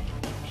secret cell.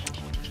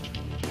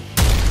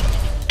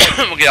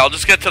 Okay, I'll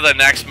just get to the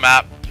next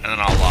map, and then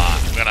I'm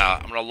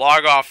gonna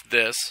log off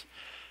this.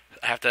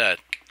 I have to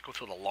go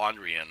to the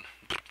laundry and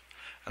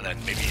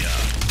then maybe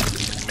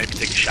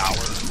take a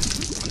shower,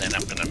 and then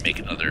I'm gonna make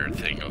another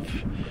thing of.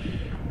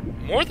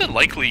 More than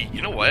likely,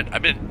 you know what? I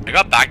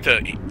got back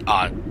to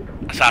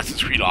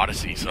Assassin's Creed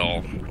Odyssey, so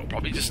I'll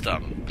probably just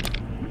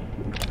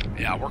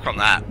yeah, work on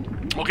that.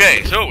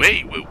 Okay, so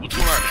hey, what's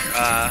going on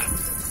here?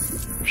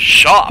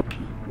 Shop.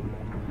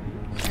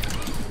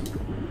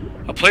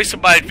 A place to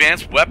buy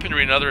advanced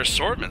weaponry and other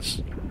assortments.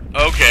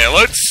 Okay,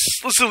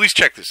 let's at least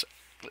check this.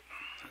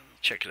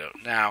 Check it out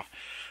now.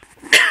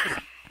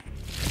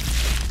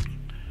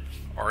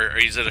 Or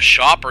is it a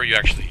shop, or are you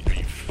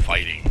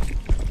fighting?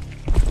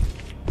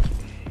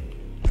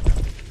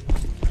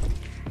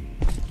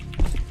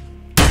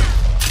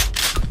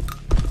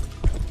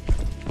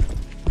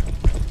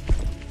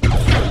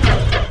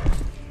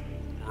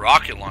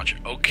 Rocket launcher.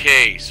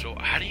 Okay, so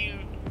how do you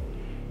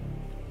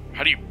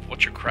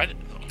what's your credit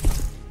though?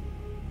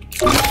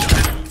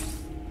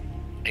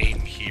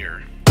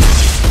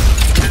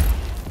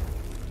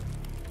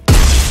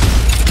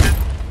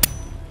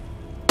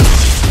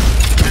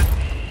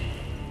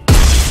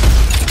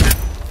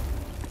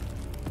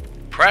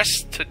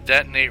 Press to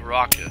detonate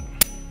rocket.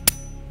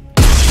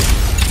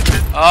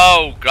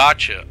 Oh,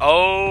 gotcha.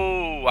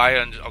 Oh,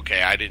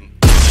 okay, I didn't.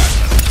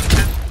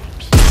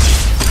 Oops.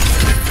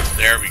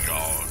 There we go.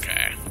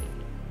 Okay.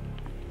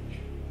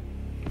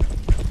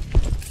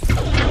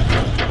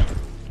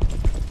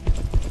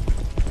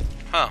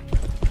 Huh.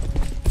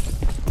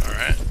 All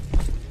right.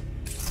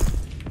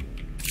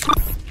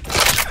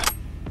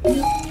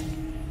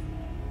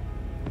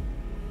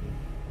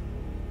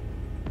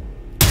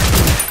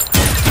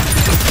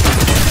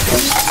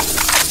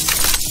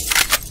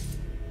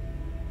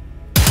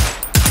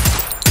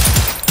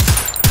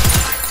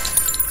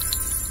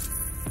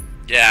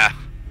 Yeah,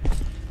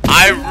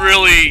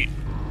 I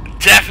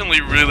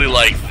definitely really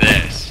like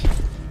this.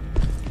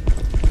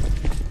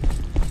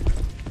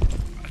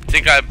 I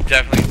think I'm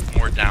definitely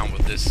more down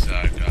with this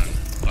gun,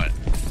 but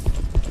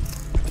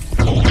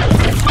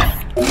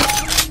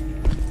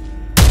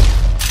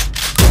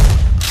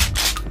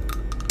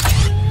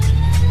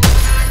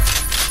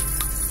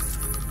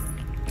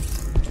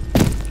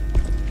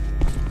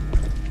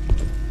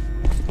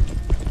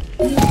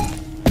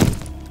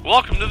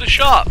welcome to the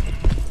shop.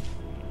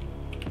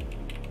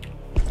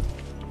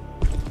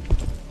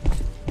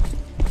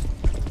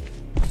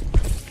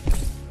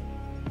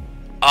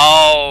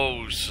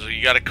 Oh, so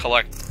you gotta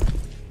collect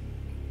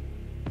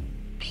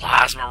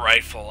plasma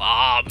rifle.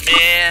 Aw,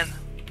 man.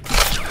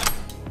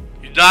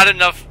 You're not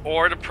enough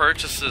ore to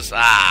purchase this.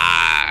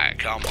 Ah,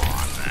 come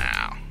on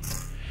now.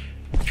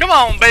 Come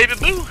on, baby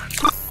boo.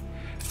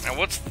 Now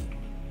what's...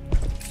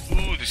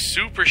 Ooh, the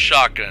super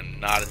shotgun.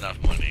 Not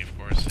enough money, of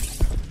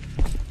course.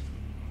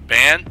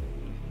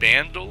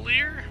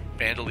 Bandolier?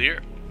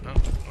 Bandolier? Oh,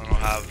 I don't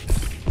have...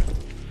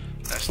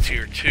 That's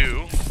tier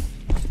 2.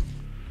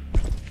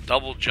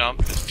 Double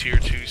jump is tier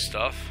 2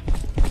 stuff.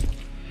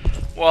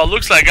 Well, it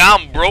looks like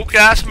I'm broke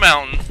ass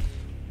mountain.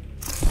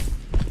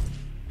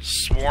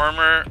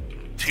 Swarmer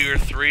tier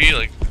 3,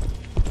 like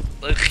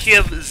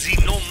have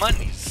the no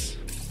monies.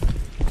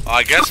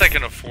 I guess I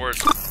can afford.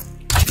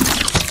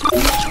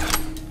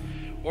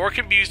 Ore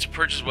can be used to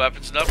purchase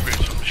weapons and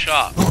upgrades from the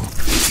shop.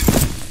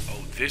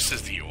 Oh, this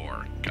is the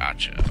ore.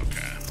 Gotcha.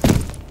 Okay.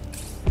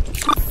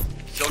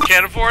 Still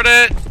can't afford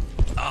it.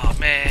 Oh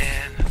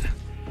man.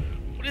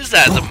 What is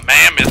that? The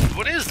mammoth?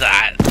 What is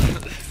that?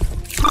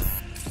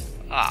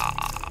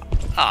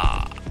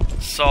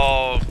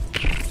 So...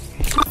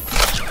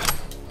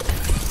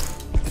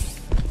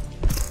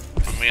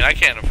 I mean, I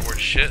can't afford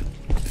shit.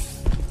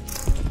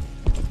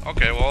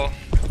 Okay, well,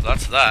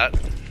 that's that.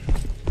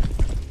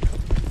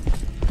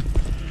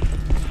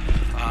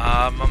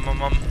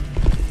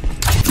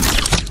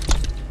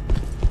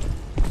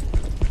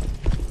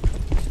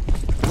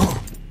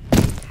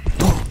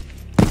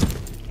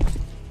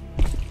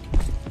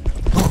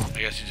 I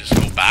guess you just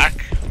go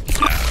back?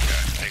 Yeah,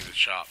 okay. Exit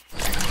shop.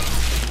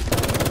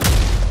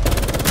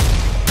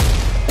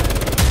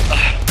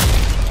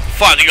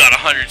 Finally got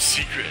 100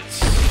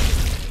 secrets.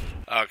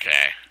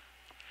 Okay.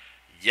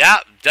 Yeah,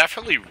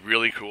 definitely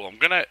really cool. I'm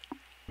gonna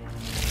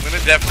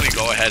definitely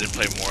go ahead and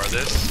play more of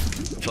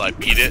this until I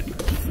beat it.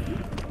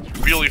 It's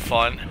really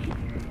fun.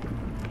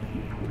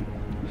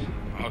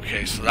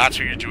 Okay, so that's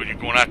what you're doing. You're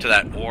going after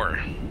that ore.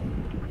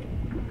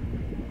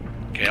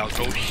 Okay, I'll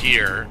go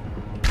here.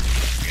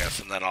 Yes,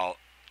 and then I'll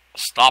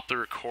stop the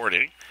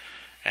recording.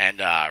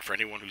 And for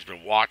anyone who's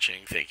been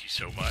watching, thank you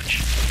so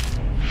much.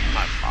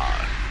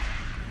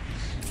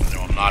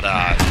 I'm not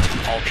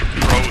ultra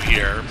pro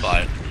here,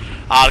 but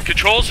the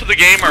controls for the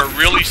game are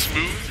really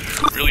smooth,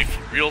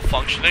 real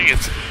functioning.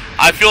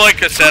 I feel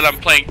like I said I'm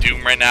playing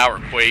Doom right now or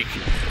Quake.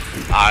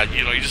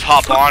 You know, you just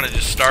hop on and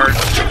just start.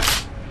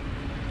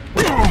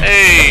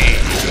 Hey,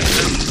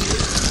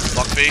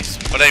 fuckface.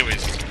 But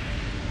anyways,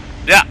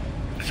 yeah.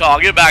 So I'll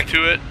get back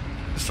to it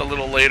just a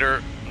little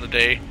later in the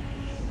day.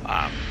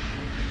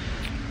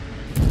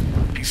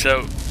 Peace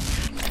out.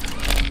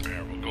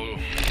 There, we'll go.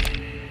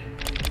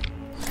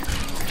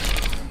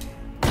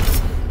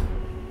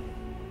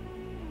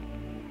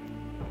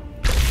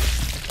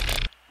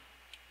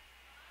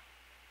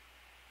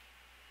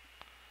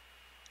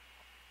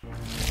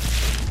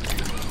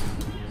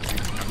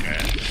 Okay,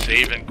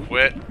 save and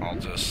quit. I'll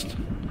just